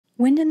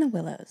Wind in the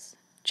Willows,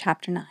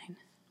 Chapter 9.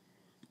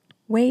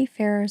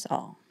 Wayfarers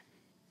all.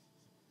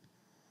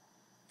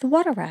 The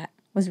water rat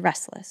was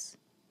restless,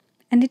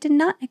 and he did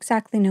not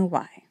exactly know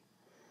why.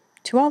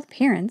 To all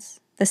appearance,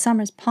 the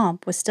summer's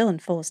pomp was still in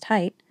fullest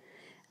height,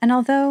 and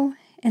although,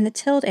 in the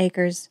tilled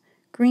acres,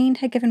 green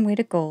had given way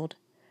to gold,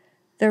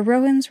 the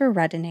rowans were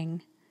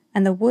reddening,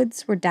 and the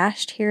woods were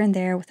dashed here and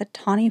there with a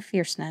tawny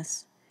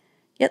fierceness,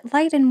 yet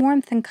light and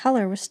warmth and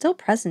color were still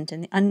present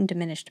in the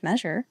undiminished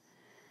measure,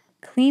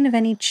 clean of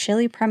any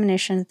chilly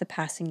premonition of the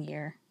passing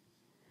year.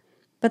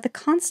 But the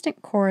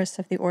constant chorus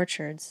of the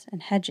orchards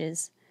and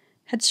hedges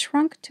had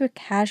shrunk to a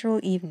casual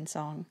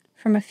evensong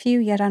from a few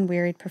yet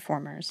unwearied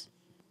performers.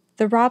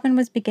 The robin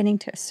was beginning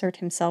to assert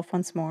himself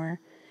once more,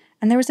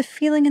 and there was a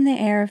feeling in the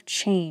air of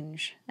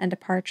change and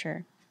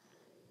departure.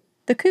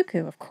 The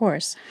cuckoo, of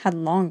course, had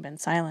long been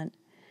silent,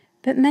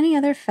 but many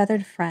other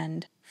feathered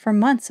friend, for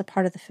months a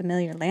part of the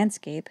familiar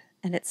landscape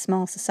and its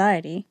small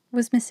society,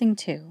 was missing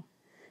too,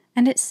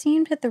 and it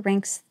seemed that the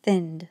ranks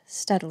thinned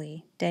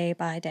steadily day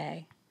by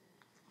day.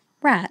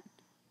 Rat,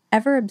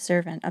 ever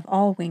observant of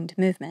all winged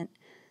movement,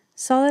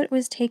 saw that it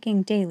was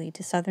taking daily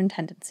to southern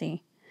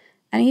tendency,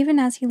 and even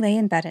as he lay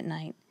in bed at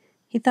night,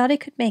 he thought he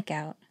could make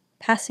out,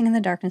 passing in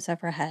the darkness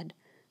overhead,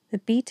 the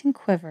beat and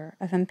quiver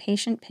of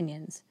impatient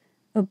pinions,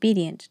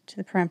 obedient to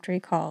the peremptory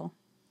call.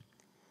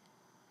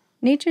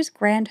 Nature's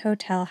grand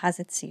hotel has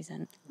its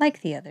season,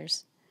 like the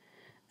others.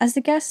 As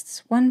the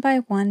guests one by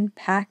one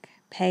pack,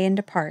 pay, and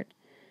depart,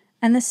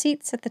 and the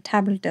seats at the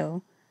table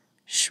d'eau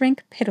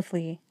shrink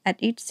pitifully at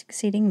each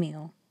succeeding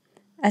meal,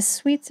 as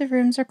suites of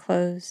rooms are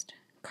closed,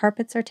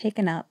 carpets are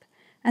taken up,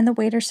 and the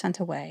waiter sent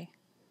away,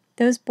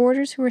 those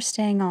boarders who are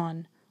staying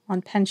on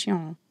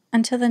pension,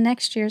 until the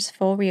next year's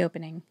full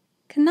reopening,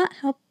 cannot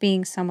help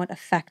being somewhat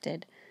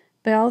affected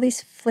by all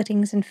these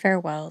flittings and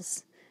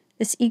farewells,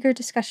 this eager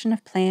discussion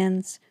of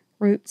plans,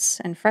 routes,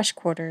 and fresh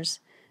quarters,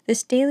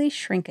 this daily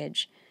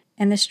shrinkage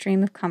in the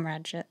stream of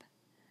comradeship.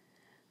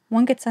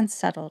 One gets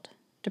unsettled,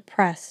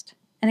 depressed,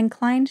 and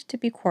inclined to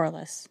be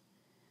querulous.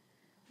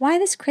 Why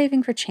this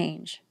craving for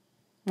change?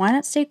 Why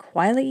not stay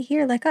quietly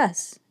here like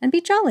us, and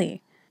be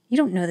jolly? You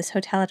don't know this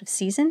hotel out of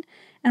season,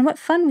 and what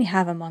fun we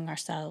have among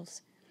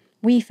ourselves,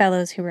 we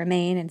fellows who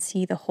remain and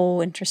see the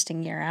whole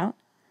interesting year out.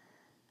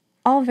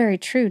 All very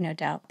true, no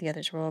doubt, the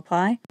others will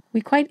reply. We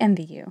quite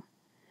envy you.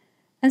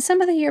 And some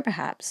other year,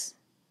 perhaps.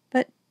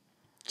 But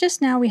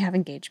just now we have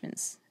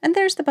engagements, and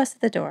there's the bus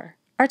at the door.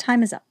 Our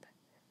time is up.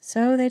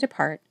 So they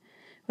depart,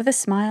 with a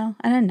smile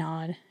and a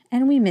nod,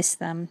 and we miss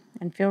them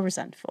and feel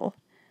resentful.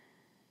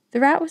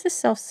 The rat was a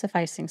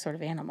self-sufficing sort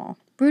of animal,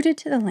 rooted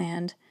to the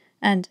land,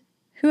 and,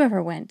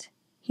 whoever went,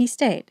 he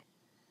stayed.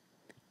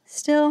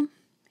 Still,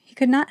 he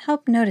could not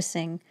help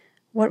noticing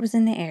what was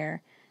in the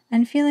air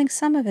and feeling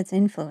some of its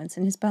influence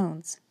in his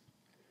bones.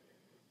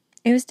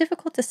 It was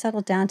difficult to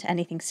settle down to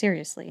anything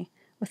seriously,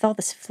 with all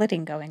this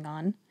flitting going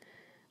on.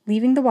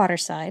 Leaving the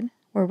waterside,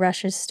 where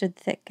rushes stood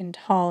thick and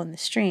tall in the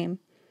stream,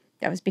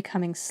 that was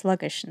becoming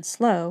sluggish and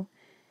slow,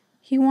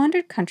 he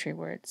wandered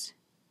countrywards,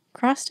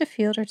 crossed a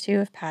field or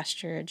two of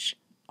pasturage,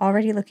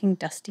 already looking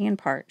dusty and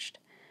parched,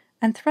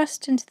 and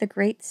thrust into the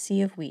great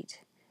sea of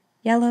wheat,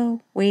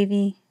 yellow,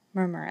 wavy,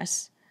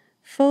 murmurous,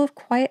 full of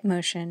quiet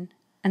motion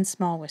and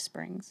small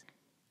whisperings.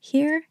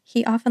 Here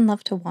he often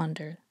loved to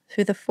wander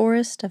through the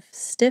forest of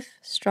stiff,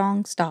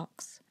 strong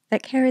stalks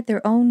that carried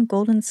their own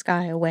golden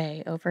sky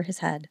away over his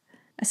head,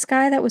 a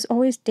sky that was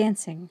always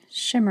dancing,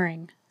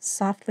 shimmering,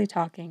 softly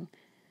talking,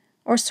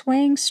 or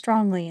swaying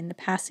strongly in the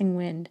passing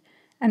wind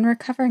and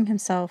recovering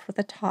himself with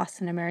a toss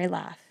and a merry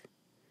laugh.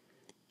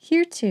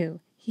 Here, too,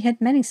 he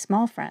had many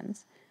small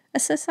friends, a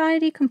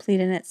society complete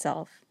in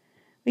itself,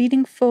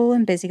 leading full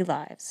and busy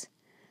lives,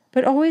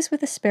 but always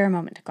with a spare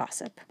moment to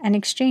gossip and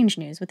exchange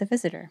news with the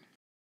visitor.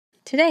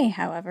 Today,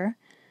 however,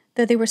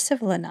 though they were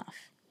civil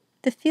enough,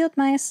 the field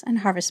mice and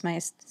harvest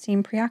mice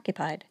seemed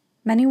preoccupied.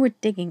 Many were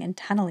digging and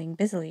tunneling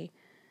busily.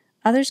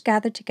 Others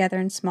gathered together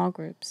in small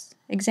groups,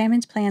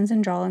 examined plans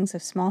and drawings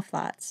of small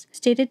flats,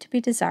 stated to be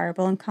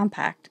desirable and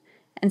compact,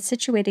 and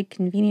situated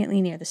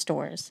conveniently near the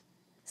stores.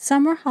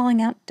 Some were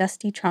hauling out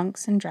dusty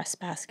trunks and dress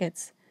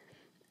baskets.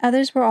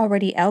 Others were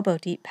already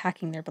elbow-deep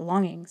packing their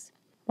belongings,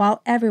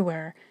 while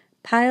everywhere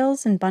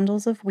piles and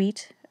bundles of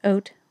wheat,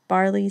 oat,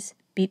 barleys,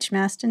 beech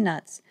mast, and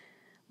nuts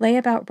lay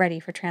about ready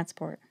for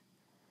transport.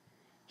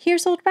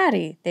 "Here's old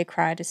Ratty," they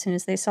cried as soon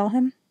as they saw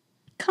him.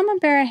 "Come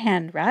and bear a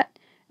hand, Rat,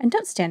 and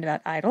don't stand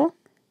about idle."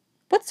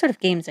 "What sort of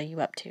games are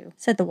you up to?"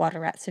 said the water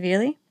rat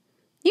severely.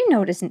 "You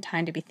know it isn't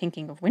time to be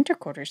thinking of winter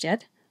quarters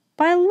yet,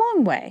 by a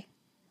long way."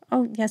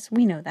 "Oh, yes,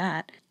 we know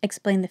that,"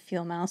 explained the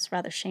field mouse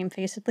rather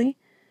shamefacedly.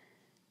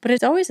 "But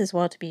it's always as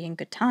well to be in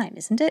good time,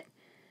 isn't it?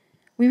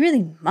 We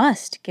really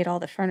must get all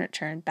the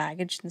furniture and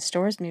baggage and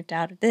stores moved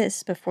out of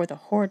this before the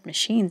horrid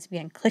machines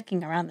begin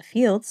clicking around the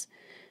fields.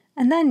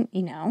 And then,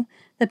 you know,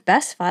 the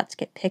best flats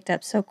get picked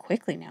up so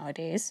quickly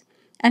nowadays.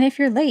 And if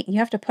you're late, you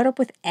have to put up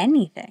with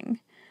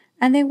anything.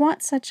 And they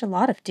want such a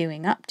lot of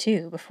doing up,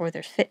 too, before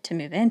they're fit to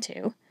move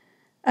into.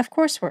 Of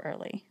course we're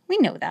early. We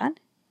know that.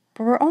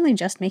 But we're only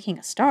just making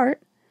a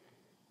start."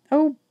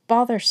 "Oh,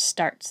 bother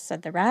starts?"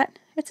 said the rat.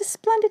 "It's a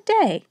splendid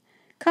day.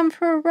 Come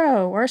for a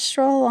row, or a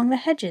stroll along the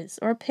hedges,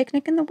 or a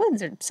picnic in the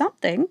woods, or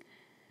something."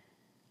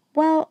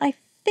 "Well, I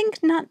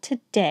think not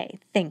today,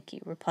 thank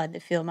you," replied the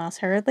field mouse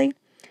hurriedly.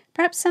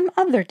 "Perhaps some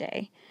other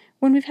day,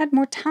 when we've had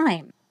more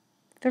time."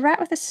 The rat,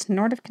 with a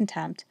snort of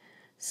contempt,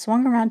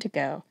 swung around to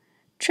go,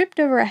 tripped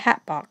over a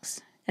hat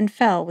box, and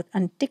fell with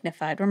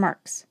undignified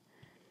remarks.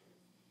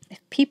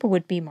 "If people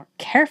would be more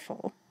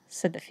careful,"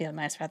 said the field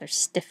mouse rather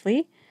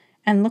stiffly,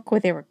 "and look where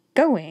they were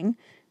going,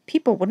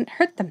 people wouldn't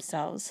hurt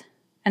themselves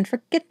and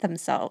forget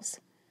themselves.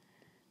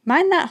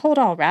 Mind that hold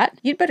all, rat.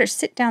 You'd better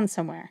sit down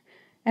somewhere.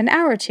 An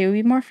hour or two will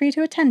be more free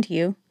to attend to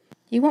you."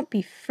 "You won't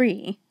be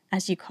free,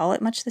 as you call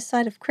it, much this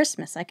side of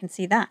Christmas, I can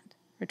see that,"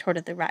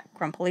 retorted the rat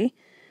grumpily,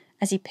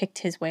 as he picked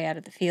his way out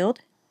of the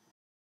field.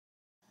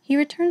 He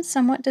returned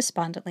somewhat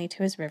despondently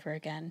to his river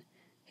again,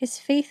 his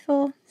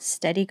faithful,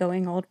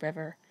 steady-going old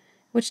river,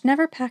 which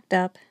never packed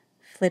up,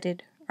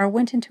 flitted, or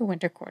went into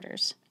winter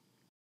quarters.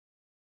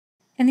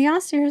 In the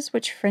osiers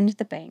which fringed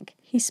the bank,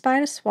 he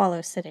spied a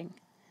swallow sitting.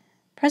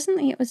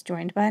 Presently it was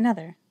joined by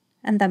another,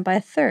 and then by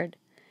a third,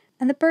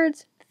 and the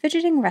birds,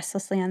 fidgeting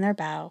restlessly on their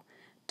bough,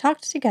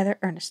 talked together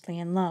earnestly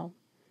and low.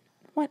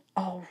 "What,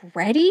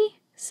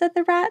 already?" said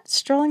the rat,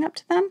 strolling up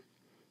to them.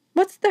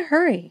 "What's the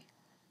hurry?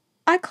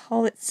 I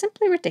call it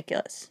simply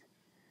ridiculous."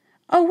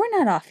 "Oh, we're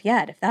not off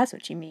yet, if that's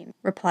what you mean,"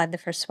 replied the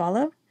first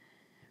swallow.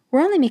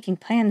 "We're only making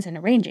plans and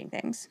arranging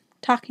things,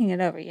 talking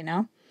it over, you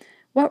know.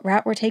 What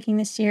route we're taking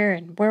this year,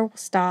 and where we'll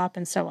stop,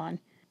 and so on.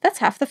 That's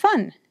half the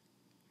fun."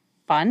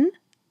 "Fun?"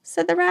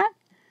 said the rat.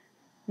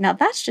 "Now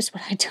that's just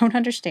what I don't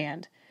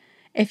understand.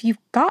 If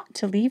you've got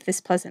to leave this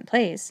pleasant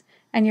place,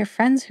 and your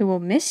friends who will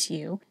miss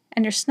you,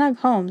 and your snug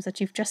homes that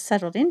you've just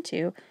settled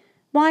into,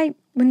 why,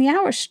 when the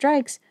hour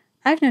strikes,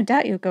 I've no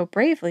doubt you'll go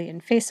bravely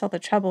and face all the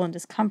trouble and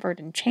discomfort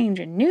and change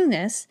and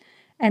newness,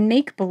 and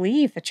make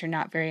believe that you're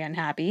not very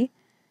unhappy.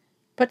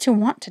 But to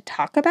want to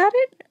talk about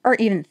it, or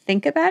even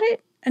think about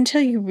it,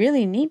 until you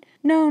really need—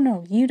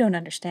 No, you don't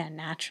understand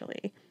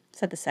naturally,"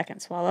 said the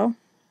second swallow.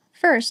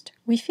 "First,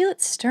 we feel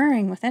it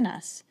stirring within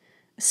us,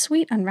 a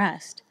sweet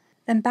unrest.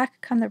 Then back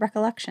come the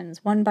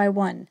recollections, one by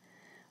one,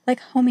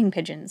 like homing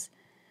pigeons.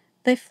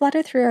 They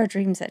flutter through our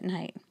dreams at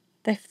night.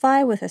 They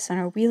fly with us on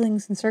our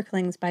wheelings and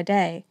circlings by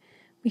day.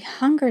 We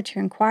hunger to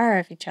inquire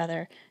of each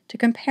other, to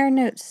compare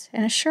notes,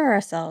 and assure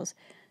ourselves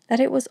that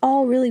it was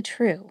all really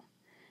true.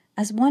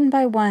 As one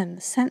by one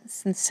the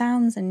scents and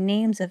sounds and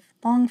names of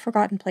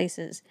long-forgotten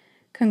places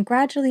come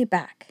gradually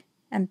back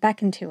and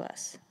beckon to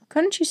us."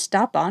 "Couldn't you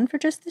stop on for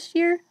just this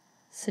year?"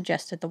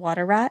 suggested the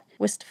water rat,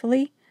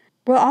 wistfully.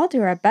 "We'll all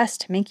do our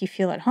best to make you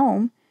feel at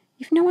home.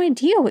 You've no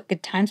idea what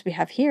good times we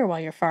have here while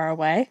you're far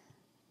away."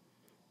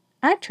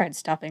 "I tried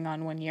stopping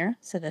on one year,"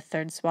 said the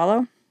third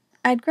swallow.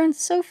 "I had grown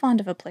so fond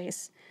of a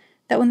place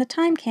that when the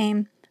time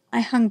came,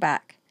 I hung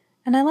back,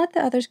 and I let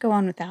the others go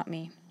on without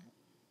me.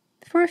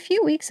 For a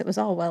few weeks it was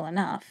all well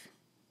enough,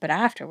 but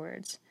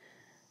afterwards—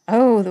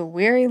 oh, the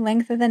weary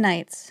length of the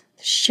nights,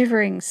 the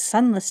shivering,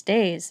 sunless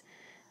days,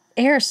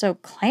 air so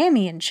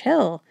clammy and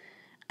chill,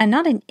 and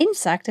not an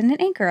insect in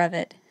an acre of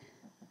it.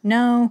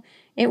 No,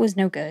 it was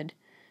no good.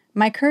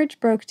 My courage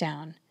broke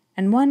down,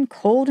 and one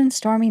cold and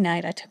stormy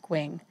night I took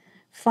wing,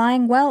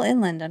 flying well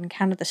inland on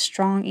account of the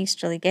strong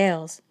easterly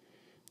gales.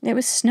 It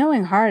was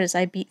snowing hard as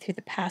I beat through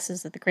the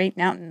passes of the great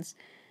mountains,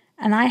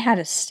 and I had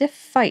a stiff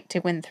fight to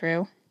win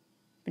through.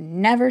 But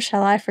never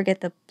shall I forget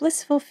the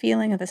blissful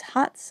feeling of this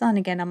hot sun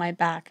again on my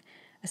back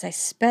as I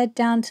sped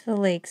down to the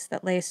lakes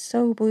that lay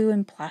so blue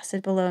and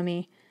placid below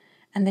me,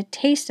 and the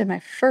taste of my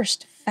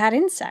first fat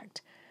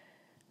insect.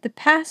 The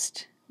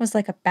past was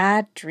like a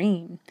bad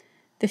dream.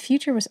 The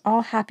future was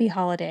all happy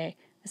holiday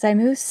as I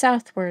moved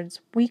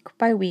southwards week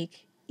by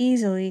week,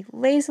 easily,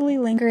 lazily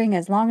lingering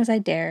as long as I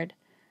dared,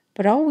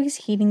 but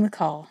always heeding the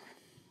call.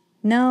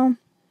 No,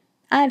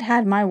 I had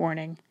had my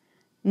warning.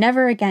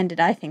 Never again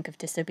did I think of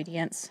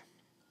disobedience."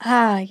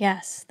 "Ah,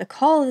 yes, the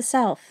call of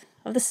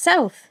the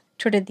South,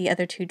 twittered the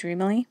other two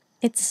dreamily.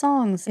 "Its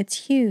songs,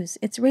 its hues,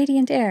 its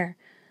radiant air.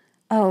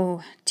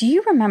 Oh, do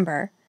you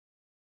remember—"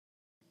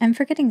 And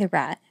forgetting the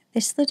rat, they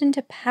slid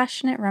into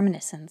passionate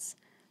reminiscence,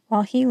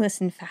 while he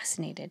listened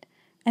fascinated,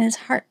 and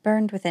his heart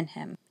burned within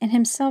him. In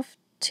himself,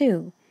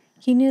 too,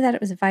 he knew that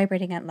it was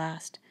vibrating at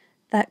last,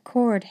 that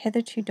chord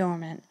hitherto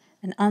dormant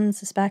and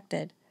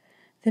unsuspected.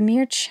 The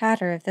mere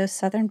chatter of those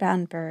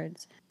southern-bound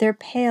birds, their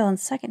pale and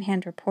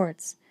second-hand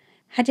reports,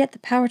 had yet the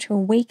power to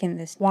awaken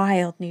this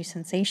wild new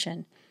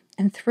sensation,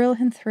 and thrill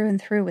him through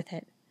and through with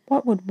it.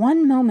 What would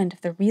one moment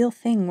of the real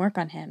thing work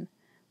on him?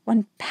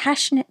 One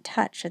passionate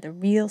touch of the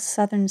real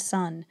southern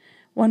sun,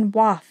 one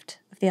waft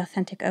of the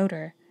authentic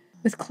odor.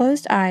 With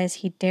closed eyes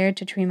he dared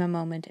to dream a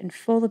moment in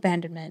full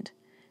abandonment,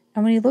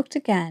 and when he looked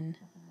again,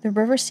 the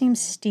river seemed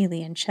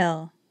steely and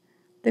chill,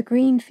 the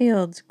green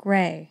fields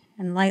gray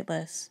and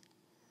lightless.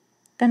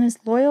 Then his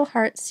loyal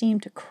heart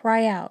seemed to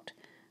cry out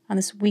on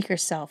this weaker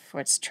self for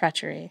its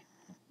treachery.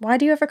 "Why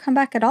do you ever come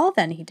back at all,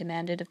 then?" he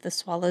demanded of the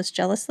swallows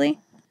jealously.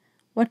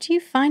 "What do you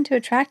find to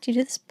attract you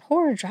to this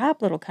poor,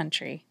 drab little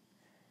country?"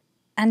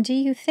 And do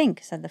you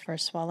think, said the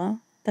first swallow,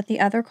 that the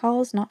other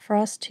call is not for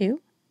us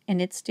too,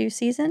 in its due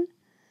season?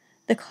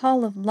 The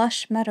call of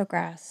lush meadow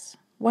grass,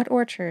 wet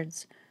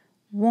orchards,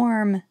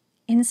 warm,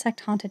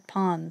 insect-haunted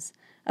ponds,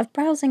 of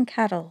browsing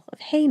cattle, of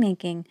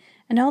haymaking,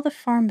 and all the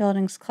farm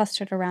buildings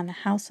clustered around the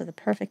house of the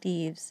perfect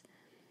eaves.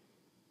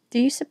 Do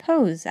you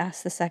suppose,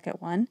 asked the second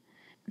one,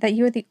 that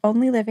you are the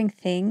only living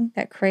thing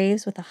that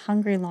craves with a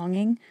hungry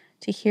longing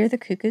to hear the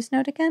cuckoo's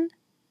note again?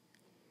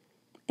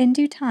 In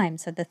due time,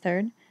 said the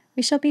third,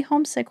 we shall be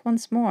homesick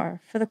once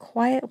more for the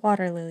quiet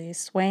water lilies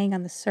swaying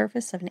on the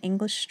surface of an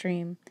English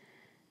stream.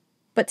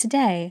 But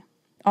today,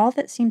 all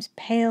that seems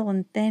pale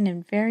and thin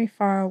and very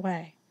far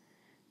away.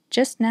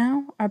 Just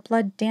now, our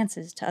blood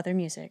dances to other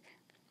music.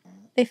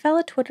 They fell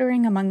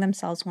a-twittering among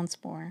themselves once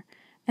more,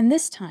 and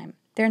this time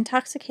their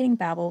intoxicating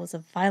babble was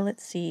of violet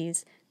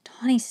seas,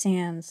 tawny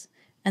sands,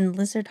 and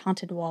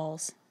lizard-haunted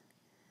walls.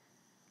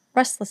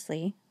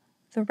 Restlessly,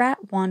 the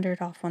rat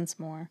wandered off once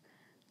more,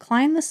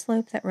 climbed the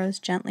slope that rose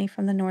gently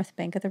from the north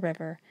bank of the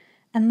river,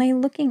 and lay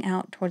looking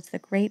out towards the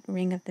great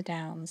ring of the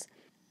downs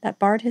that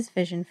barred his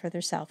vision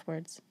further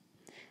southwards.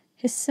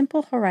 His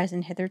simple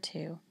horizon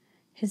hitherto,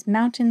 his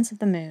mountains of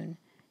the moon,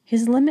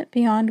 his limit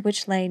beyond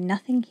which lay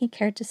nothing he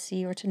cared to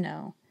see or to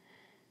know.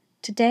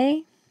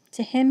 Today,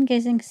 to him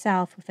gazing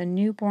south with a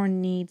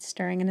newborn need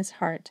stirring in his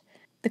heart,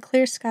 the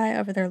clear sky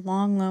over their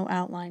long, low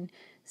outline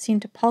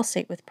seemed to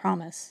pulsate with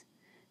promise.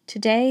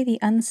 Today the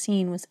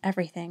unseen was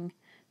everything,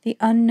 the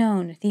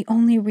unknown, the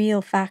only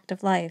real fact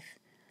of life.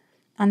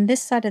 On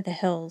this side of the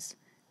hills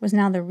was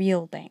now the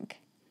real bank.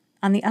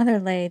 On the other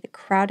lay the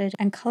crowded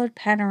and colored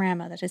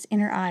panorama that his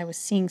inner eye was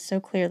seeing so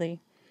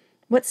clearly.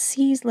 What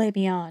seas lay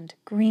beyond,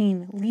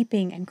 green,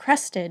 leaping, and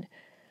crested!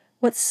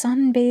 What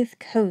sun-bathed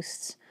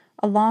coasts,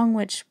 along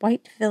which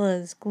white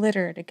villas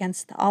glittered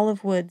against the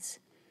olive woods!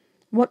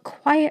 What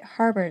quiet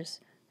harbors,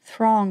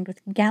 thronged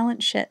with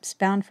gallant ships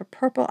bound for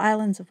purple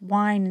islands of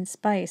wine and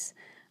spice,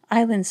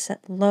 islands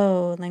set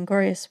low in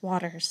languorous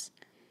waters!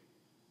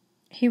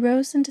 He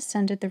rose and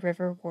descended the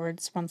river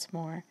wards once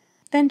more,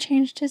 then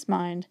changed his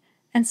mind,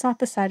 and sought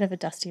the side of a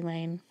dusty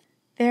lane.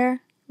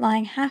 There,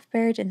 lying half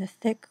buried in the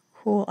thick,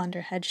 cool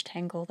underhedge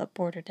tangle that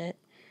bordered it,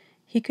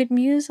 he could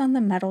muse on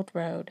the metalled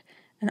road,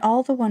 and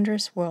all the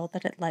wondrous world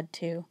that it led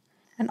to,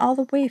 and all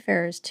the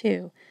wayfarers,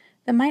 too,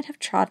 that might have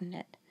trodden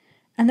it,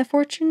 and the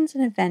fortunes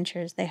and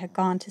adventures they had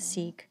gone to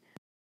seek.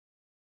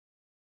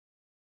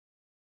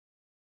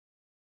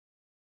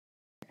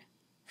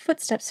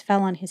 Footsteps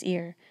fell on his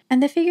ear,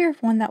 and the figure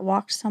of one that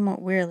walked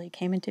somewhat wearily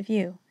came into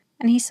view,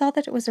 and he saw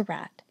that it was a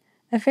rat,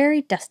 a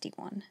very dusty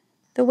one.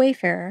 The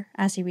wayfarer,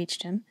 as he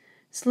reached him,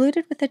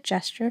 saluted with a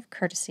gesture of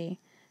courtesy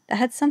that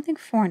had something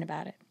foreign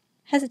about it,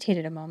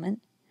 hesitated a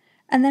moment,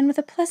 and then with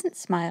a pleasant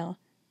smile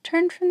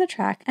turned from the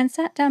track and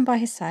sat down by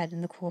his side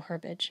in the cool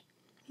herbage.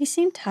 He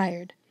seemed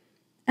tired,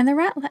 and the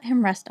rat let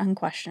him rest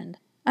unquestioned,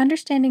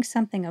 understanding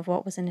something of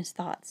what was in his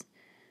thoughts,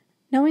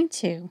 knowing,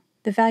 too,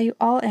 the value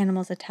all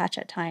animals attach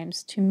at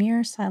times to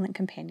mere silent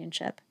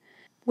companionship,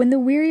 when the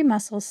weary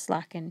muscles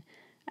slacken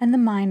and the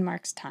mind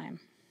marks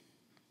time.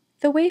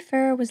 The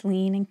wayfarer was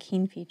lean and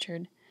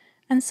keen-featured,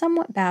 and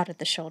somewhat bowed at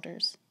the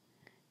shoulders.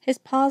 His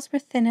paws were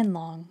thin and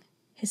long,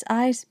 his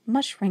eyes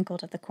much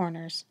wrinkled at the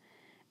corners,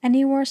 and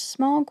he wore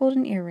small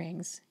golden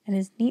earrings in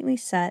his neatly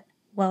set,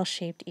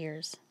 well-shaped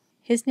ears.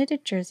 His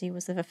knitted jersey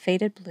was of a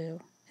faded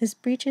blue, his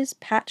breeches,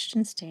 patched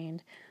and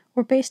stained,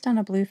 were based on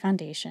a blue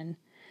foundation,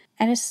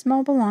 and his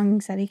small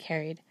belongings that he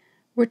carried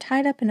were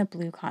tied up in a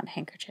blue cotton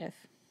handkerchief.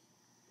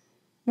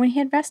 When he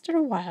had rested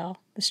a while,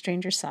 the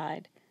stranger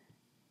sighed,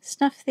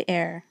 snuffed the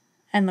air,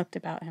 and looked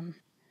about him.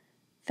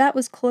 That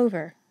was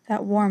clover,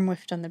 that warm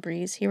whiffed on the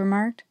breeze, he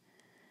remarked,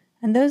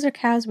 and those are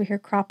cows we hear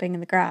cropping in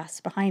the grass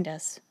behind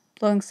us,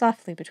 blowing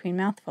softly between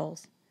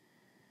mouthfuls.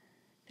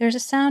 There is a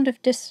sound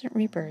of distant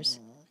reapers,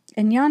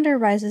 and yonder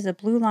rises a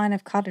blue line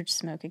of cottage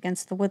smoke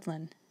against the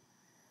woodland.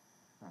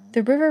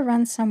 The river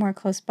runs somewhere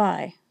close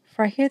by,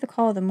 for I hear the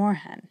call of the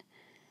moorhen,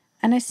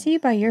 and I see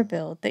by your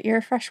build that you're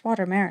a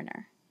fresh-water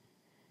mariner.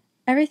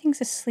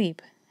 Everything's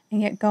asleep,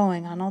 and yet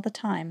going on all the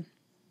time.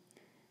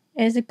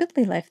 It is a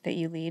goodly life that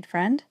you lead,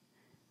 friend.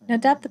 No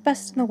doubt the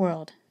best in the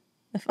world,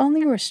 if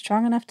only you were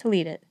strong enough to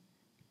lead it.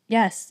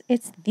 Yes,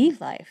 it's the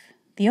life,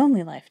 the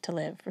only life to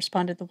live,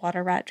 responded the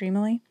water rat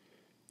dreamily,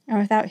 and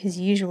without his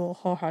usual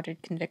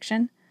wholehearted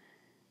conviction.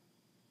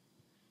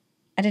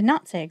 I did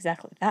not say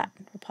exactly that,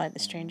 replied the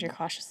stranger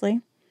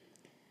cautiously,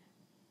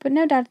 but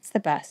no doubt it's the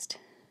best.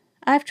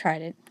 I've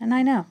tried it, and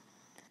I know.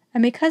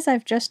 And because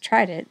I've just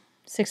tried it,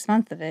 6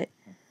 months of it,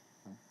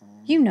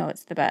 you know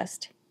it's the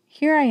best.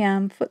 Here I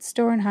am,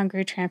 footsore and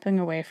hungry, tramping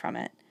away from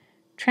it,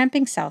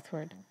 tramping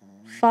southward,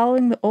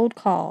 following the old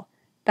call,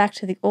 back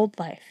to the old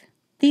life,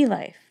 the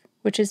life,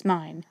 which is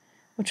mine,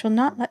 which will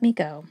not let me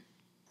go.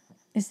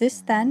 Is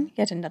this, then,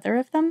 yet another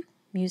of them?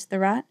 Mused the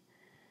rat.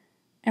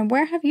 And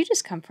where have you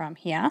just come from?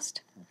 He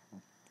asked.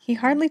 He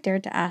hardly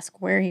dared to ask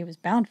where he was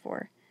bound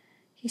for.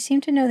 He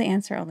seemed to know the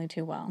answer only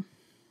too well.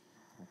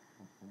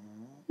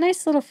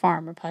 Nice little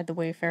farm, replied the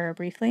wayfarer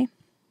briefly.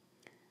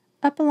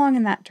 Up along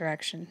in that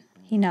direction.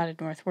 He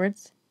nodded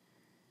northwards.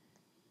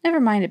 Never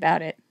mind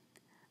about it.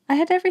 I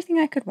had everything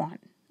I could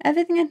want,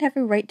 everything I'd have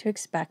a right to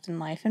expect in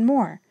life, and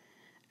more.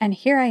 And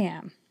here I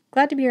am.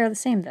 Glad to be here all the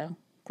same, though.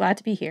 Glad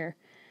to be here.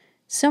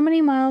 So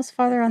many miles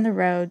farther on the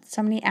road,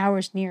 so many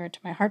hours nearer to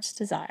my heart's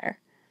desire.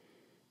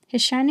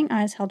 His shining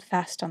eyes held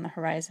fast on the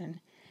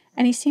horizon,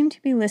 and he seemed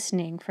to be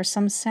listening for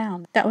some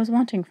sound that was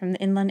wanting from the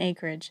inland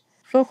acreage,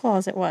 vocal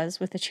as it was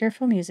with the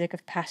cheerful music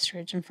of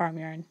pasturage and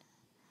farmyard.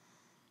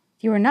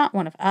 "You are not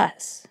one of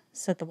us,"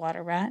 said the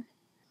water rat,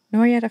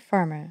 "nor yet a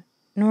farmer,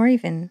 nor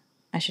even,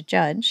 I should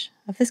judge,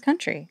 of this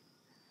country."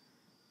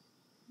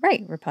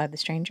 "Right," replied the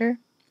stranger.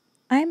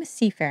 "I am a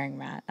seafaring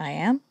rat, I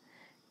am,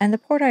 and the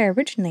port I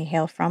originally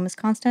hail from is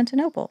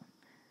Constantinople,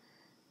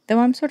 though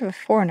I'm sort of a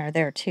foreigner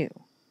there too,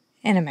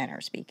 in a manner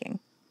of speaking.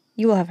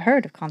 You will have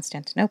heard of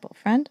Constantinople,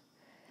 friend?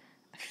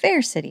 A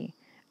fair city,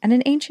 and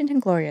an ancient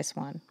and glorious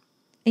one.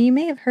 And you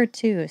may have heard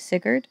too of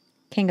Sigurd,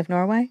 king of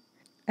Norway,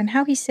 and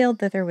how he sailed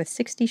thither with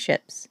 60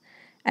 ships,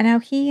 and how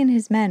he and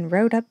his men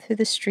rode up through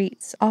the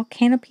streets, all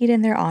canopied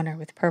in their honor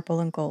with purple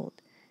and gold,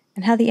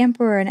 and how the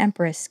emperor and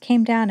empress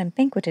came down and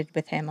banqueted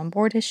with him on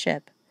board his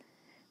ship.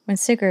 When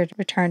Sigurd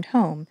returned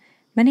home,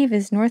 many of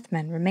his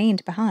Northmen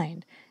remained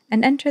behind,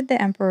 and entered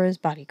the emperor's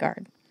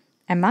bodyguard.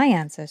 And my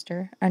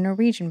ancestor, a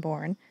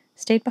Norwegian-born,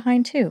 stayed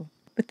behind too,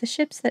 with the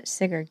ships that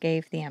Sigurd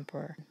gave the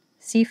emperor.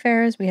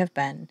 Seafarers we have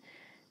been,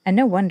 and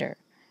no wonder.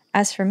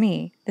 As for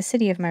me, the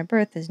city of my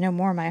birth is no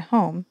more my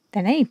home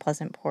than any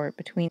pleasant port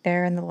between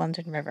there and the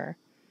London River.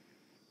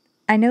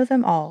 I know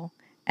them all,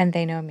 and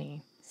they know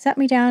me. Set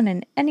me down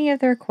in any of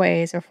their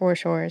quays or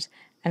foreshores,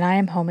 and I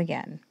am home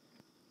again."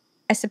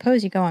 "I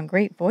suppose you go on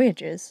great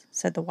voyages,"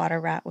 said the water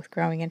rat with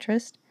growing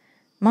interest.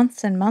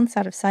 "Months and months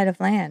out of sight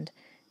of land,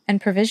 and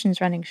provisions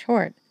running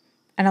short,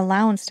 and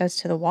allowance as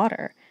to the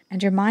water,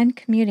 and your mind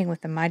communing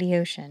with the mighty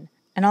ocean,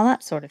 and all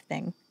that sort of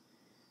thing."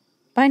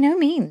 "By no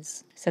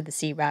means," said the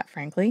sea rat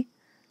frankly.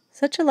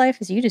 "Such a life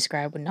as you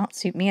describe would not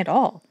suit me at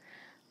all.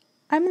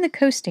 I'm in the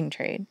coasting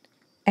trade,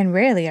 and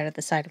rarely out of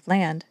the sight of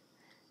land.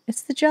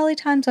 It's the jolly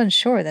times on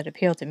shore that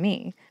appeal to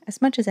me,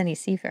 as much as any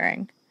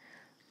seafaring.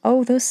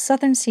 Oh, those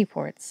southern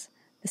seaports!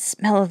 The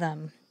smell of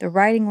them, the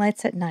riding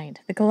lights at night,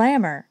 the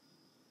glamour!"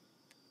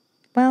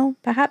 "Well,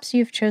 perhaps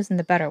you have chosen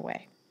the better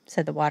way,"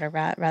 said the water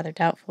rat rather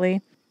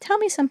doubtfully. "Tell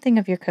me something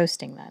of your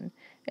coasting, then,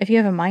 if you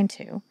have a mind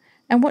to,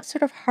 and what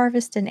sort of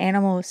harvest an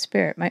animal of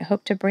spirit might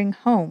hope to bring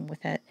home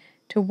with it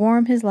to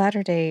warm his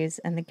latter days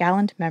and the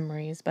gallant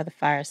memories by the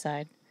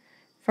fireside.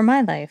 For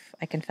my life,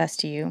 I confess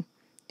to you,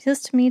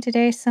 feels to me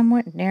today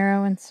somewhat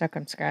narrow and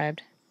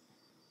circumscribed."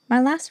 "My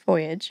last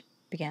voyage,"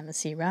 began the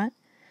sea rat,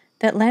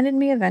 "that landed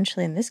me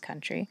eventually in this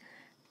country,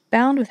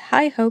 bound with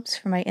high hopes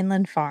for my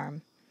inland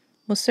farm,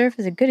 will serve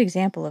as a good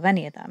example of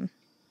any of them,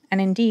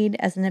 and indeed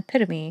as an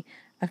epitome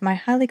of my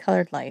highly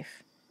colored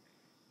life.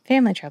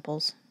 Family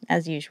troubles,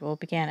 as usual,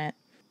 began it.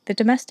 The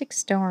domestic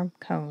storm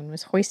cone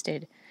was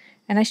hoisted,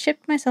 and I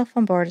shipped myself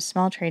on board a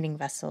small trading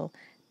vessel,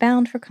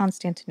 bound for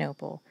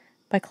Constantinople,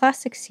 by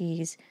classic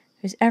seas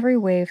whose every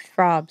wave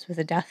throbs with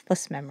a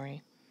deathless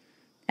memory.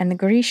 And the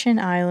Grecian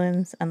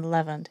islands and the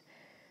Levant,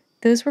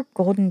 those were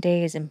golden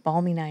days and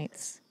balmy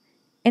nights.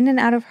 In and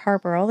out of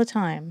harbor all the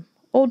time,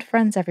 old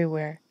friends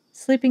everywhere,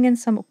 sleeping in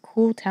some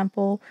cool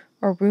temple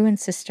or ruined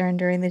cistern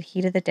during the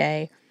heat of the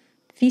day,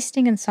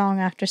 feasting in song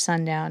after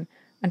sundown,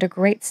 under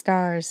great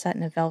stars set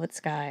in a velvet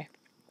sky.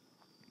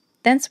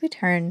 Thence we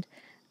turned,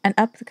 and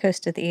up the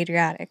coast of the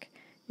Adriatic,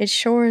 its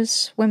shores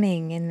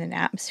swimming in an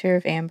atmosphere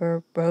of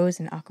amber, rose,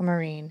 and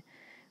aquamarine.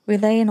 We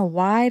lay in a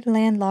wide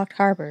landlocked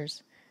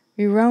harbors.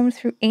 We roamed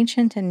through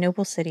ancient and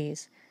noble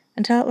cities,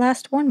 until at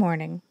last one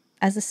morning,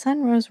 as the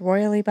sun rose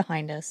royally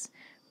behind us,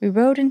 we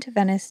rode into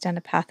Venice down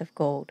a path of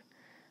gold.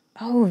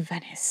 Oh,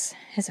 Venice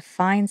is a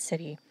fine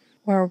city,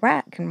 where a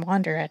rat can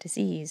wander at his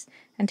ease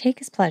and take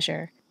his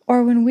pleasure,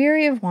 or when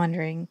weary of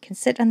wandering, can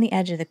sit on the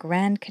edge of the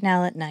Grand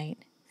Canal at night,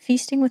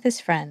 feasting with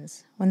his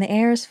friends, when the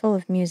air is full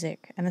of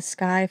music and the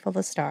sky full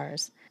of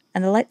stars,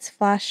 and the lights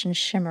flash and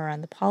shimmer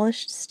on the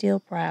polished steel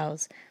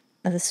prows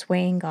of the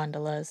swaying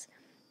gondolas,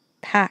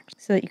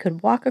 packed so that you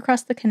could walk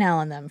across the canal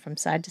on them from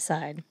side to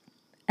side.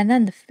 And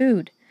then the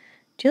food.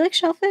 Do you like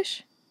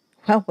shellfish?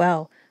 Well,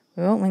 well,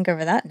 we won't linger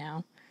over that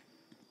now."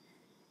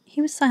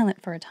 He was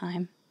silent for a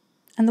time,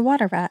 and the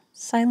water rat,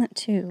 silent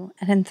too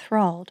and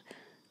enthralled,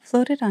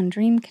 floated on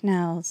dream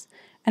canals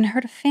and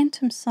heard a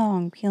phantom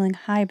song pealing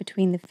high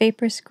between the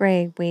vaporous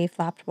gray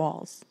wave-lapped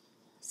walls.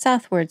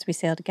 "Southwards we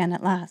sailed again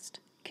at last,"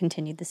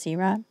 continued the sea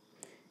rat,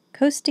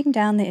 "coasting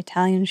down the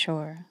Italian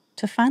shore,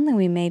 till finally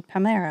we made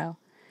Palermo,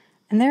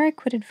 and there I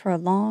quitted for a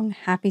long,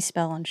 happy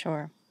spell on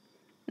shore.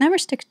 Never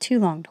stick too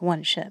long to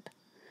one ship.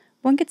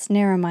 One gets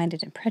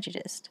narrow-minded and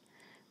prejudiced.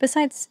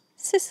 Besides,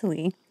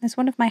 Sicily is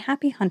one of my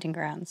happy hunting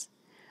grounds.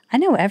 I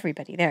know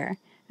everybody there,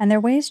 and their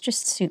ways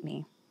just suit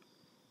me.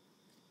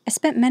 I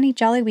spent many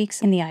jolly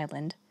weeks in the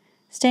island,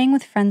 staying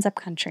with friends up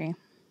country.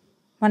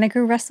 When I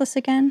grew restless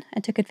again, I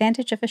took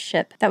advantage of a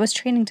ship that was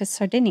trading to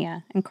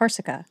Sardinia and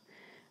Corsica.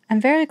 I'm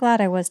very glad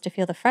I was to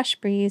feel the fresh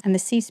breeze and the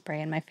sea spray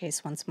in my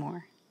face once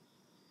more."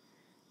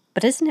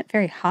 "But isn't it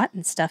very hot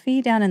and stuffy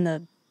down in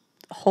the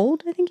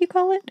hold, I think you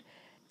call it?"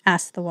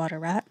 asked the water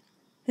rat.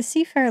 The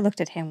seafarer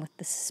looked at him with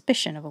the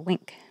suspicion of a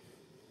wink.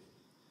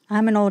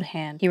 "I'm an old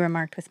hand," he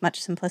remarked with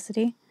much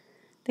simplicity.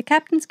 "The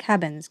captain's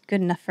cabin's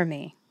good enough for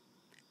me."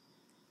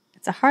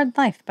 "It's a hard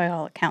life, by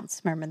all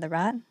accounts," murmured the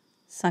rat,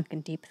 sunk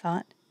in deep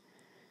thought.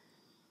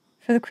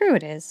 "For the crew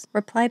it is,"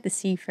 replied the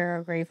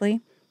seafarer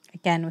gravely,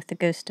 again with the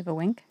ghost of a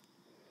wink.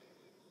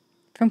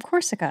 "From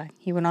Corsica,"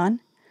 he went on,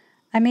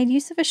 "I made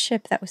use of a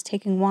ship that was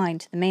taking wine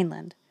to the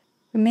mainland.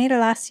 We made a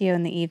lassio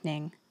in the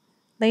evening,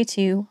 lay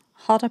to,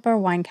 hauled up our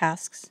wine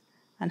casks,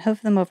 and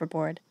hove them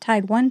overboard,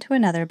 tied one to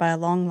another by a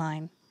long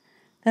line.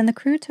 Then the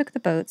crew took the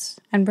boats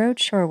and rowed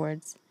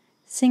shorewards,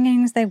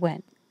 singing as they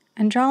went,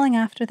 and drawing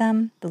after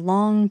them the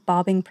long,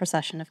 bobbing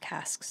procession of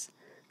casks,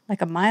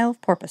 like a mile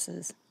of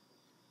porpoises.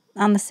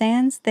 On the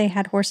sands they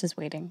had horses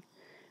waiting,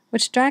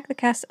 which dragged the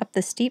casks up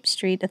the steep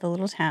street of the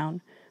little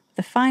town,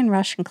 with a fine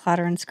rush and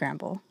clatter and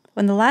scramble.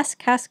 When the last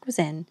cask was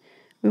in,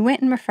 we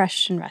went and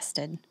refreshed and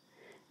rested,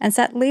 and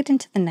sat late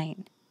into the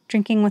night,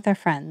 drinking with our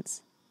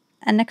friends.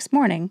 And next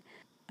morning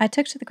I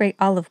took to the great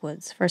olive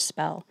woods for a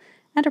spell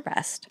and a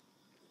rest,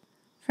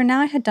 for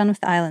now I had done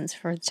with the islands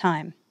for the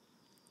time.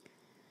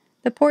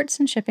 The ports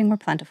and shipping were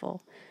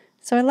plentiful,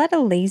 so I led a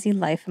lazy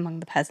life among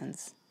the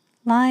peasants,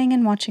 lying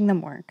and watching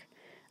them work,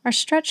 or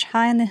stretched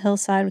high on the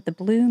hillside with the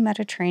blue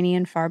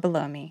Mediterranean far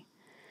below me.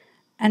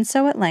 And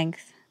so at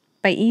length,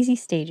 by easy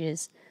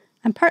stages,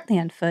 and partly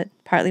on foot,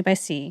 partly by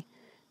sea,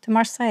 to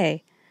Marseille,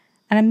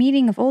 and a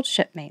meeting of old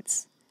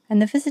shipmates,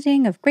 and the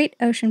visiting of great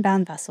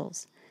ocean-bound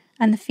vessels,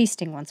 and the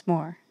feasting once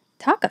more.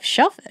 Talk of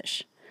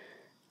shellfish!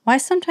 Why,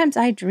 sometimes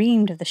I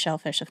dreamed of the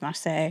shellfish of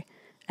Marseille,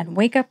 and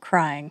wake up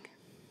crying.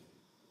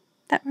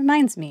 "That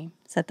reminds me,"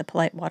 said the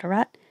polite water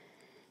rat.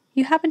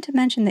 "You happened to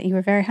mention that you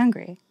were very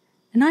hungry,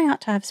 and I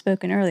ought to have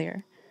spoken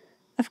earlier.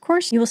 Of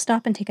course you will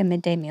stop and take a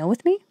midday meal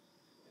with me?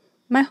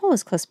 My hole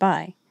is close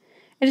by.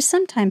 It is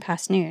some time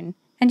past noon,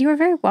 and you are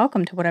very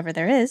welcome to whatever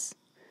there is."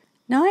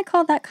 "Now I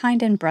call that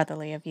kind and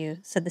brotherly of you,"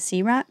 said the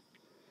sea rat.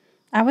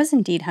 "I was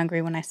indeed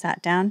hungry when I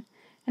sat down,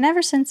 and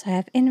ever since I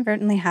have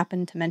inadvertently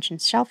happened to mention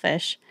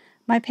shellfish,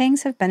 my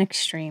pangs have been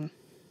extreme.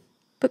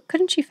 But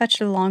couldn't you fetch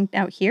it along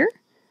out here?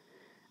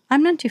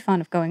 I'm none too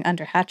fond of going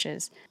under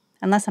hatches,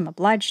 unless I'm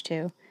obliged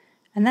to,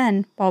 and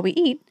then, while we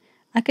eat,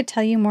 I could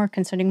tell you more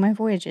concerning my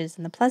voyages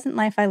and the pleasant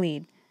life I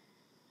lead.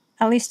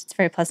 At least it's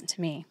very pleasant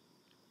to me.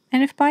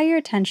 And if by your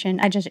attention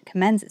I judge it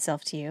commends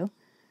itself to you,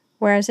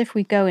 whereas if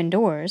we go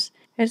indoors,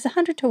 it is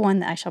 100 to 1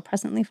 that I shall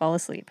presently fall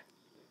asleep."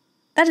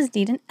 "That is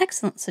indeed an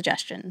excellent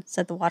suggestion,"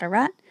 said the water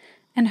rat,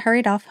 and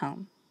hurried off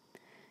home.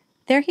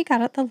 There he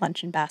got out the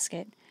luncheon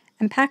basket,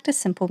 and packed a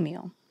simple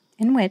meal,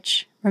 in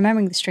which,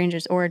 remembering the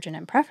stranger's origin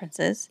and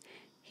preferences,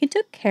 he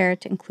took care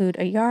to include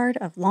a yard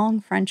of long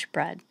French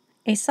bread,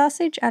 a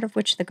sausage out of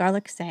which the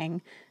garlic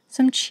sang,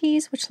 some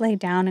cheese which lay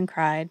down and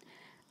cried,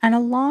 and a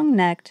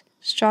long-necked,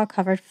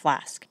 straw-covered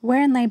flask,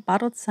 wherein lay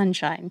bottled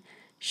sunshine,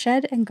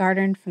 shed and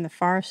garnered from the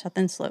far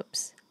southern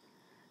slopes.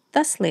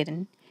 Thus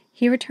laden,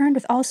 he returned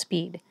with all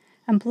speed,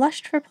 and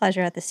blushed for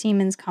pleasure at the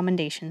seaman's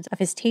commendations of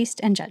his taste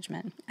and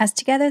judgment, as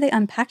together they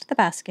unpacked the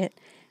basket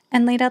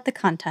and laid out the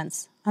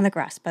contents on the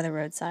grass by the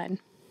roadside.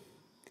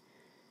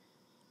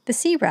 The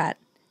sea rat,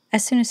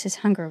 as soon as his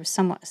hunger was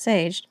somewhat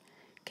assuaged,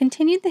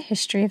 continued the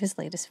history of his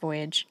latest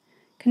voyage,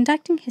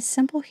 conducting his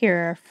simple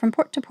hearer from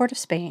port to port of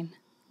Spain,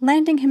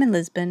 landing him in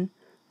Lisbon,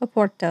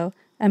 Oporto,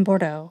 and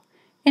Bordeaux,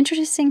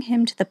 introducing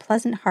him to the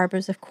pleasant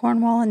harbors of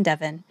Cornwall and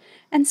Devon,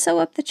 and so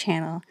up the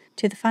channel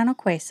to the final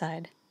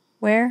quayside,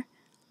 where,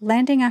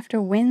 landing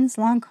after winds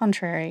long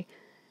contrary,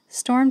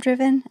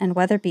 storm-driven and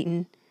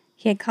weather-beaten,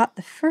 he had caught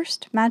the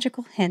first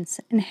magical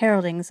hints and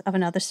heraldings of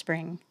another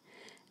spring,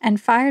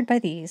 and, fired by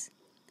these,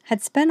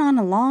 had sped on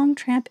a long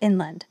tramp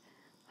inland,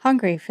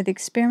 hungry for the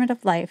experiment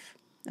of life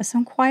of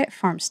some quiet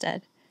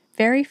farmstead,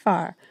 very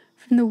far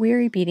from the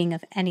weary beating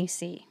of any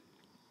sea.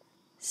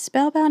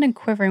 Spellbound and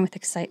quivering with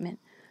excitement,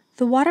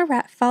 the water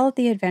rat followed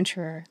the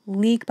adventurer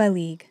league by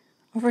league,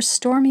 over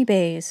stormy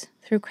bays,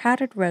 through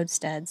crowded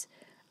roadsteads,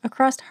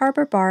 across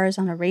harbor bars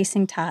on a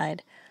racing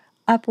tide,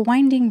 up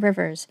winding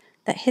rivers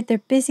that hid their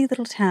busy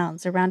little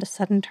towns around a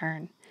sudden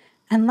turn,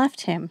 and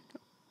left him,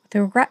 with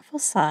a regretful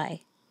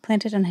sigh,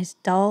 planted on his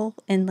dull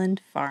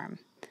inland farm,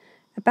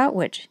 about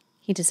which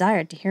he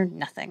desired to hear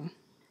nothing.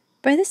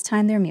 By this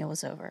time their meal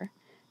was over,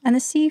 and the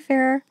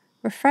seafarer,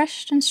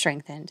 refreshed and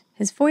strengthened,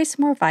 his voice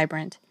more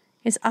vibrant,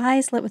 his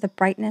eyes lit with a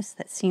brightness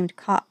that seemed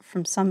caught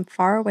from some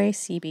far-away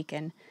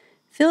sea-beacon,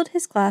 filled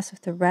his glass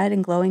with the red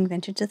and glowing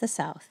vintage of the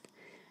south,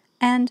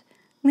 and,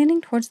 leaning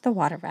towards the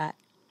water rat,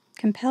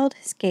 compelled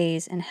his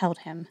gaze and held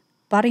him,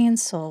 body and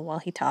soul, while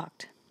he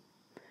talked.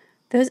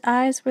 Those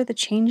eyes were the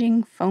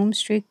changing,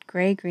 foam-streaked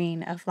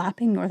gray-green of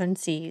lapping northern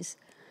seas.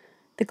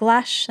 The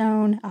glass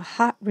shone a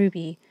hot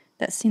ruby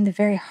that seemed the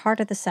very heart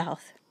of the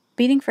south,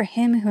 beating for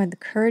him who had the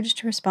courage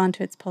to respond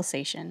to its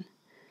pulsation.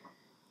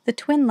 The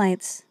twin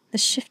lights, the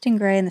shifting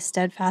gray and the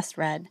steadfast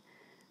red,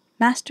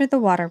 mastered the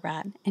water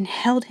rat and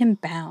held him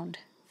bound,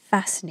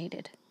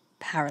 fascinated,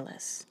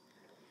 powerless.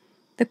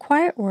 The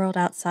quiet world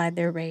outside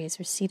their rays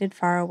receded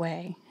far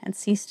away and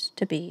ceased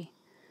to be.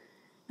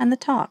 And the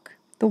talk,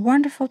 the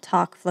wonderful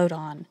talk, flowed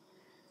on.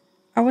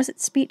 Or was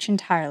it speech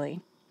entirely?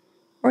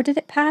 Or did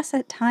it pass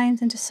at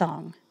times into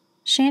song?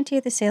 Shanty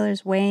of the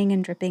sailors weighing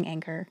and dripping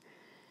anchor,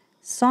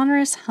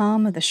 sonorous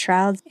hum of the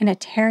shrouds in a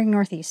tearing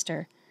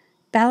northeaster,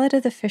 ballad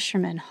of the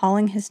fisherman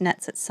hauling his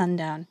nets at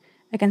sundown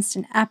against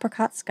an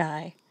apricot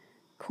sky,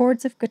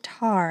 chords of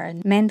guitar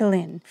and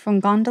mandolin from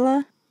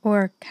gondola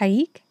or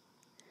caique?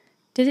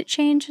 Did it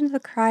change into the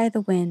cry of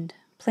the wind,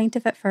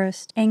 plaintive at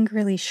first,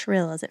 angrily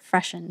shrill as it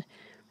freshened,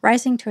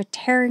 rising to a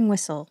tearing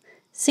whistle,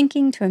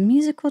 sinking to a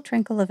musical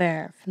trinkle of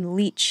air from the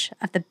leach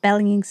of the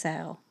bellying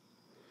sail?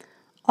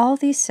 All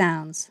these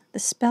sounds the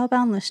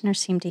spellbound listener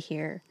seemed to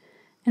hear,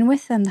 and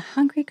with them the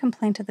hungry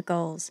complaint of the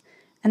gulls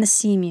and the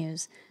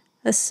sea-mews,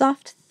 the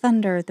soft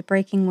thunder of the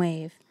breaking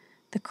wave,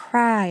 the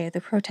cry of the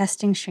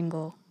protesting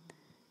shingle.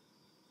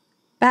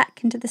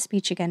 Back into the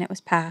speech again it was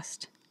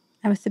passed,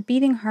 and with the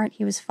beating heart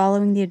he was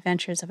following the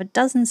adventures of a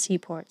dozen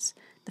seaports,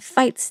 the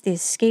fights, the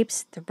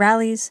escapes, the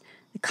rallies,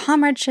 the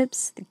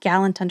comradeships, the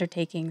gallant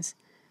undertakings,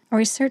 or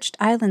he searched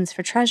islands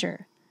for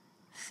treasure,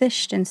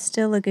 fished in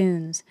still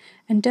lagoons,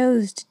 and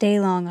dozed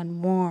day-long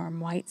on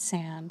warm, white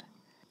sand.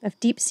 Of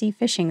deep-sea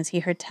fishings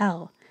he heard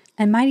tell,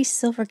 and mighty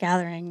silver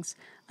gatherings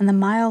on the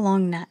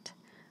mile-long net,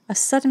 of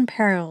sudden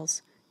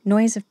perils,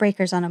 noise of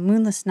breakers on a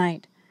moonless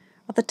night,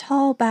 of the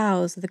tall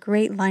bows of the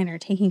great liner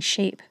taking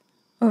shape,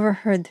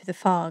 overheard through the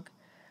fog,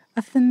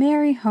 of the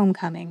merry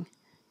homecoming,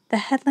 the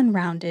headland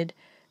rounded,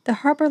 the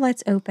harbor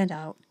lights opened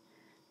out,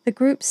 the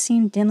groups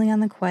seen dimly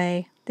on the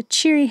quay, the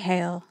cheery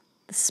hail,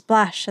 the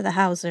splash of the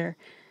hawser,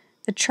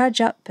 the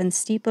trudge up and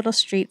steep little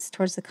streets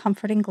towards the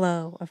comforting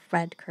glow of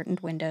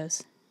red-curtained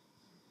windows.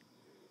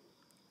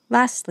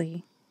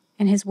 Lastly,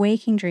 in his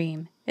waking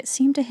dream, it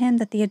seemed to him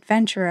that the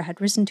adventurer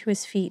had risen to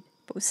his feet,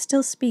 but was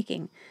still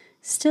speaking,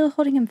 still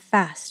holding him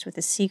fast with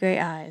his sea-gray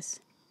eyes.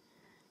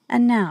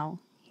 And now,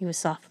 he was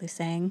softly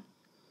saying,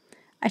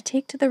 I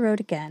take to the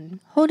road again,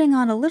 holding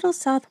on a little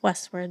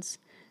southwestwards,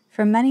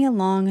 for many a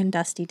long and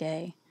dusty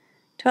day,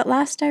 till at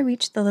last I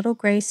reach the little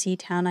grey sea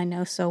town I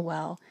know so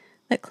well,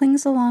 that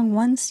clings along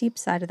one steep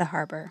side of the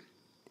harbor.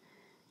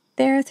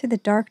 There, through the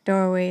dark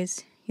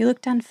doorways, you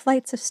look down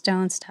flights of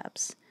stone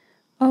steps,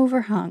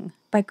 overhung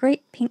by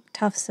great pink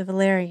tufts of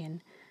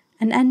valerian,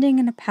 and ending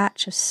in a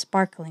patch of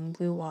sparkling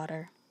blue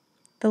water.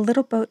 The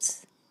little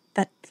boats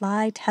that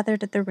lie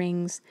tethered at the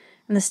rings,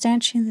 and the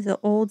stanchions of the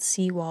old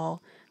sea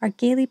wall, are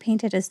gaily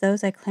painted as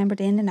those I clambered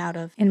in and out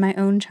of in my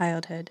own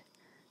childhood.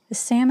 The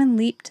salmon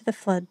leap to the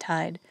flood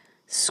tide,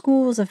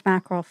 schools of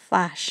mackerel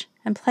flash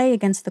and play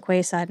against the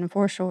quayside and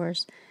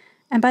foreshores,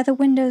 and by the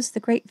windows the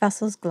great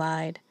vessels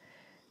glide,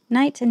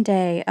 night and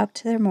day up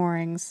to their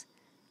moorings,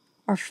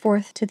 or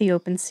forth to the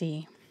open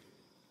sea.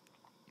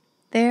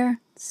 There,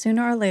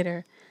 sooner or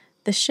later,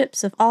 the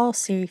ships of all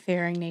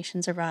seafaring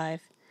nations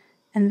arrive,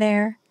 and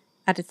there,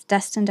 at its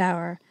destined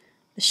hour,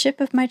 the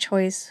ship of my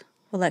choice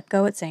will let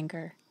go its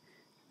anchor.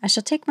 I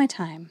shall take my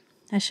time,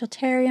 I shall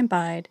tarry and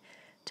bide,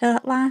 till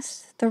at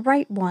last the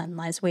right one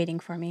lies waiting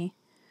for me,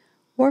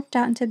 warped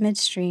out into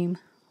midstream,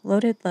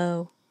 loaded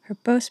low, her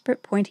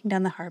bowsprit pointing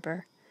down the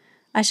harbor.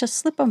 I shall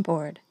slip on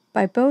board,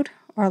 by boat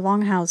or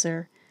long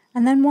hawser,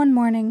 and then one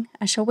morning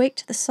I shall wake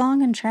to the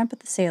song and tramp of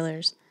the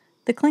sailors,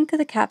 the clink of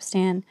the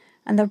capstan,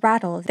 and the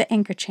rattle of the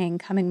anchor chain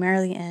coming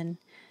merrily in.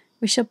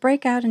 We shall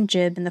break out and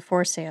jib in the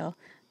foresail.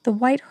 The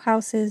white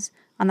houses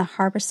on the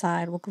harbor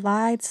side will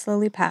glide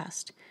slowly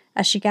past,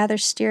 as she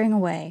gathers steering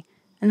away,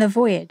 and the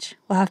voyage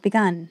will have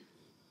begun.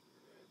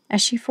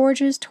 As she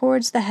forges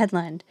towards the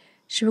headland,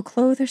 she will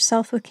clothe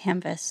herself with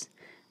canvas,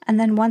 and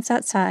then once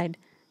outside,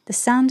 the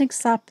sounding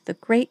slap of the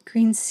great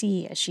green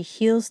sea as she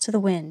heels to the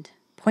wind,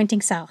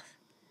 pointing south.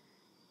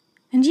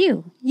 And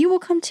you will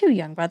come too,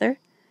 young brother,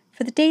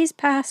 for the days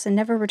pass and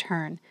never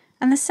return,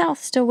 and the south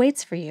still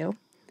waits for you.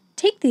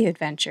 Take the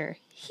adventure,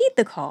 heed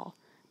the call,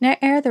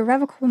 ere the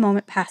revocable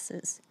moment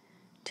passes.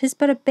 'Tis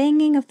but a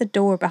banging of the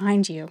door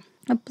behind you,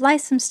 a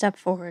blithesome step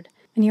forward,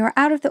 and you are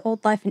out of the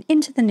old life and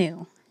into the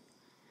new.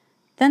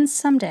 Then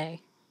some day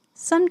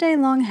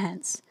long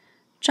hence,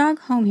 jog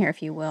home here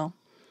if you will,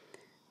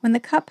 when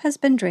the cup has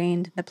been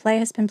drained and the play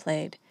has been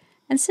played,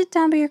 and sit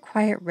down by your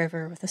quiet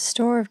river with a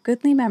store of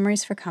goodly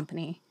memories for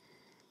company.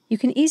 You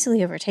can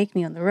easily overtake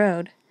me on the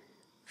road,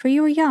 for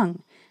you are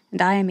young,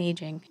 and I am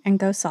aging, and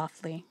go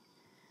softly.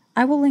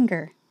 I will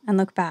linger and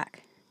look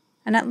back,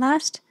 and at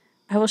last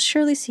I will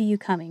surely see you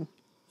coming,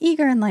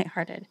 eager and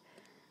light-hearted,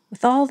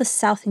 with all the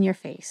south in your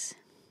face.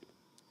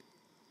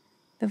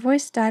 The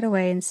voice died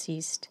away and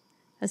ceased,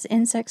 as the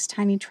insect's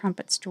tiny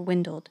trumpets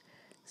dwindled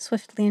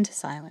swiftly into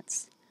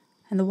silence,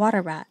 and the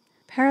water rat,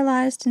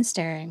 paralyzed and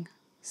staring,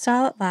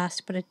 saw at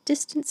last but a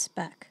distant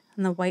speck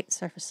on the white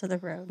surface of the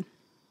road.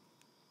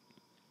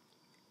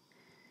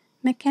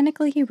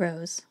 Mechanically he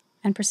rose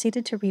and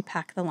proceeded to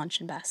repack the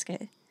luncheon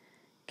basket,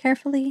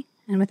 carefully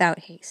and without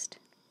haste.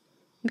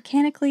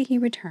 Mechanically he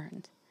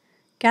returned,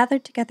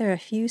 gathered together a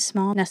few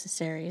small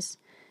necessaries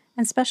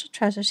and special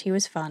treasures he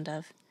was fond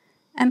of,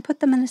 and put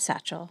them in a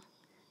satchel,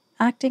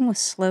 acting with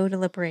slow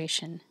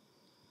deliberation,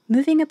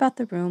 moving about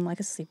the room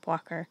like a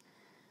sleepwalker,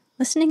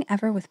 listening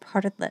ever with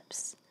parted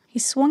lips. He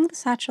swung the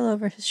satchel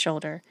over his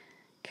shoulder,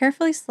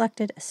 carefully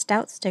selected a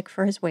stout stick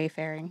for his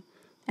wayfaring,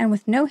 and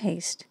with no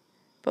haste,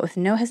 but with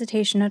no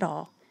hesitation at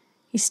all,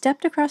 he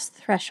stepped across the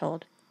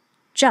threshold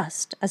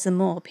just as the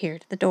mole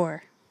appeared at the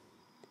door.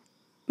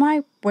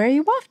 "Why, where are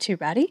you off to,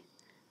 Ratty?"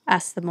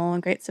 asked the mole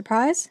in great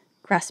surprise,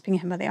 grasping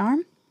him by the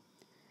arm.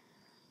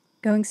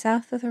 "Going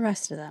south with the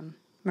rest of them,"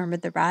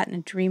 murmured the rat in a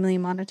dreamily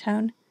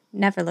monotone,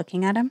 never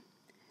looking at him.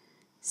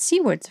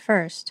 "Seawards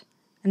first,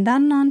 and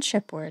then on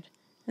shipward,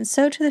 and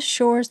so to the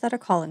shores that are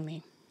calling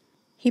me."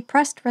 He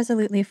pressed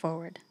resolutely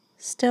forward,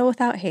 still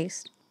without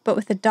haste, but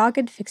with a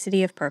dogged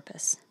fixity of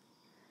purpose.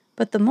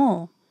 But the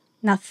mole,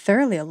 now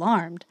thoroughly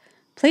alarmed,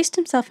 placed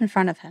himself in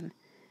front of him,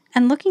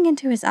 and looking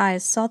into his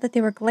eyes saw that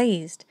they were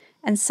glazed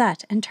and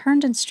set and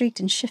turned and streaked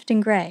in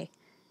shifting gray,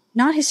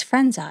 not his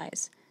friend's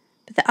eyes,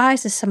 but the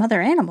eyes of some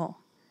other animal.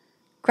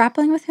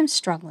 Grappling with him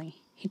strongly,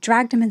 he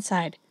dragged him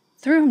inside,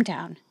 threw him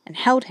down, and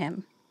held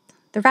him.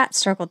 The rat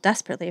struggled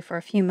desperately for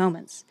a few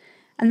moments,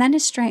 and then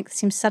his strength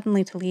seemed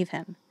suddenly to leave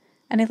him,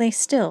 and he lay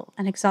still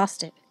and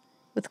exhausted,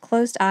 with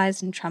closed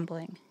eyes and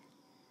trembling.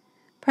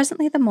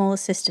 Presently the mole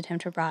assisted him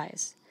to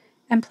rise,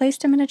 and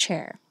placed him in a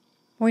chair,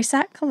 where he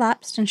sat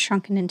collapsed and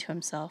shrunken into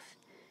himself,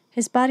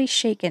 his body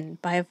shaken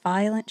by a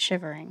violent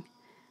shivering,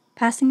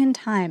 passing in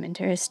time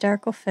into a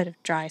hysterical fit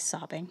of dry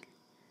sobbing.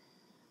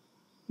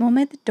 Mole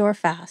made the door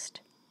fast,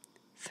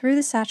 threw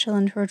the satchel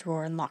into a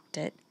drawer and locked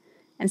it,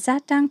 and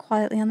sat down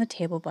quietly on the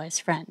table by his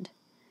friend,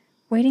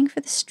 waiting for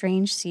the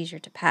strange seizure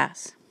to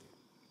pass.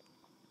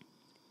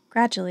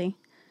 Gradually,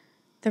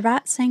 the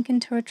rat sank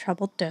into a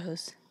troubled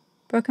doze,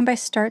 broken by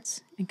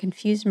starts and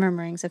confused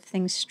murmurings of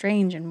things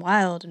strange and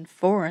wild and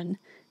foreign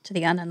to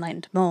the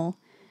unenlightened mole,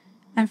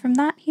 and from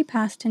that he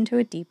passed into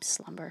a deep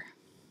slumber.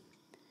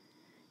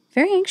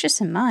 Very anxious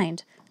in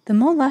mind, the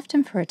mole left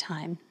him for a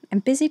time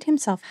and busied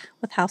himself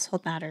with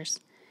household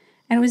matters,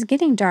 and it was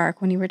getting dark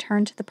when he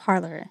returned to the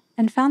parlor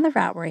and found the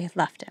rat where he had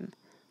left him,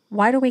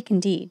 wide awake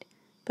indeed,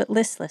 but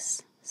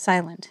listless,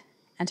 silent,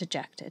 and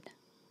dejected.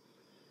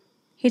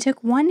 He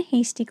took one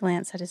hasty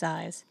glance at his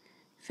eyes,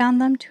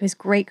 found them, to his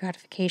great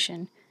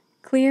gratification,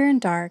 clear and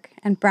dark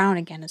and brown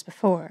again as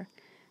before,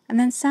 and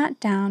then sat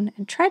down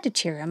and tried to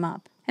cheer him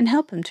up and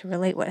help him to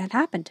relate what had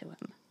happened to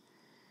him.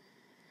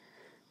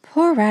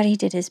 Poor Ratty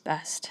did his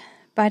best,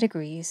 by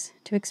degrees,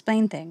 to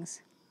explain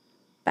things,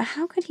 but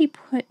how could he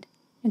put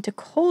into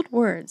cold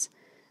words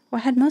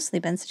what had mostly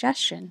been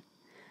suggestion?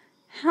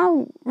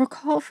 How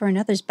recall for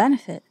another's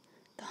benefit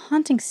the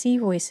haunting sea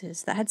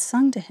voices that had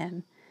sung to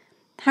him?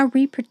 How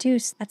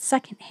reproduce at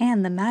second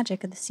hand the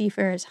magic of the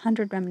seafarer's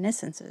 100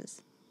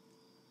 reminiscences?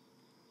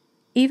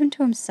 Even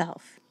to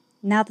himself,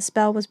 now the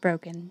spell was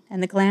broken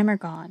and the glamour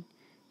gone,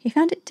 he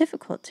found it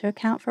difficult to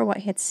account for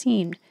what had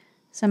seemed,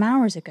 some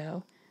hours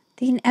ago,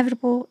 the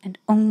inevitable and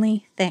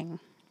only thing.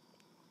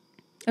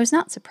 It was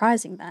not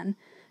surprising, then,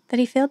 that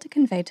he failed to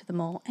convey to the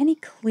mole any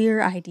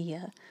clear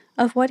idea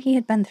of what he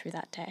had been through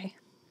that day.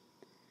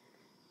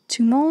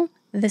 To Mole,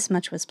 this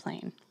much was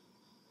plain.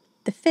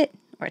 The fit,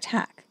 or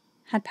attack,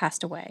 had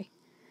passed away,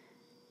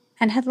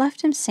 and had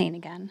left him sane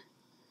again,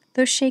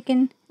 though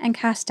shaken and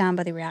cast down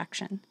by the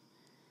reaction.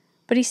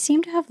 But he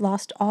seemed to have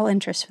lost all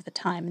interest for the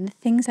time in the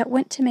things that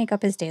went to make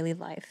up his daily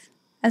life,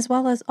 as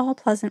well as all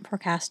pleasant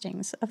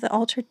forecastings of the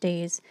altered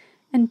days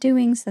and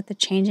doings that the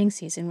changing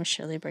season was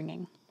surely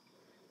bringing.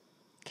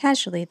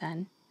 Casually,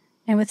 then,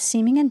 and with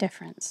seeming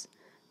indifference,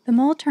 the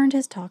mole turned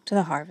his talk to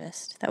the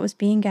harvest that was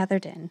being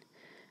gathered in,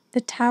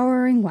 the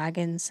towering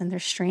wagons and their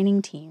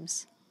straining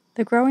teams,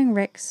 the growing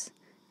ricks,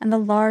 and the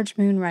large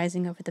moon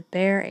rising over the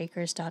bare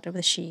acres dotted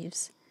with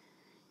sheaves.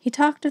 He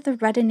talked of the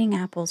reddening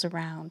apples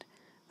around,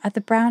 of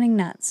the browning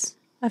nuts,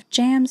 of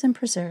jams and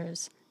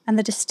preserves, and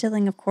the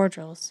distilling of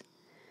cordials,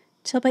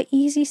 till by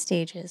easy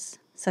stages,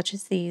 such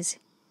as these,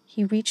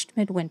 he reached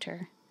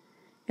midwinter,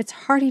 its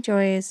hearty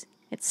joys,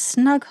 its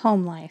snug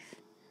home life,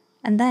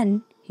 and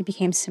then he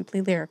became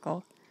simply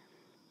lyrical.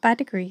 By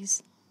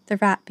degrees, the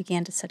rat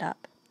began to sit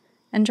up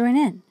and join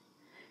in.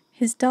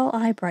 His dull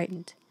eye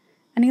brightened,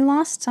 and he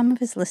lost some of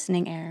his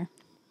listening air.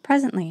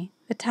 Presently,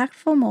 the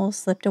tactful mole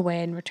slipped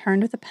away and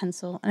returned with a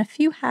pencil and a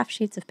few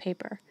half-sheets of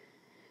paper,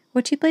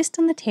 which he placed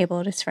on the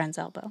table at his friend's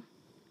elbow.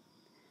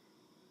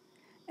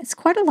 "It's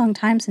quite a long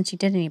time since you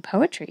did any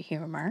poetry," he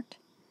remarked.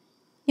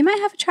 "You might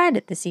have tried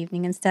it this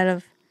evening instead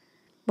of,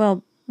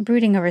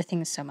 brooding over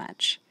things so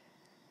much.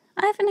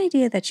 I have an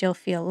idea that you'll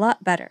feel a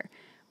lot better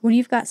when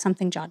you've got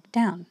something jotted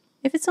down,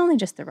 if it's only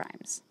just the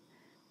rhymes."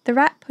 The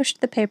rat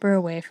pushed the paper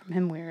away from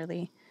him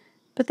wearily,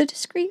 but the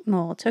discreet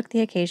mole took the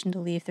occasion to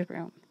leave the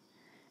room,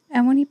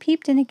 and when he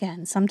peeped in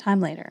again some time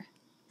later,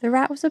 the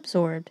rat was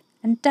absorbed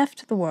and deaf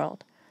to the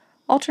world,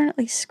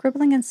 alternately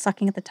scribbling and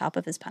sucking at the top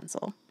of his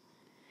pencil.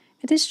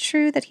 It is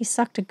true that he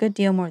sucked a good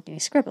deal more than he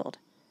scribbled,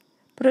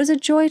 but it was a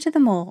joy to the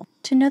mole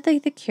to know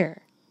that the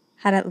cure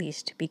had at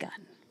least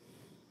begun.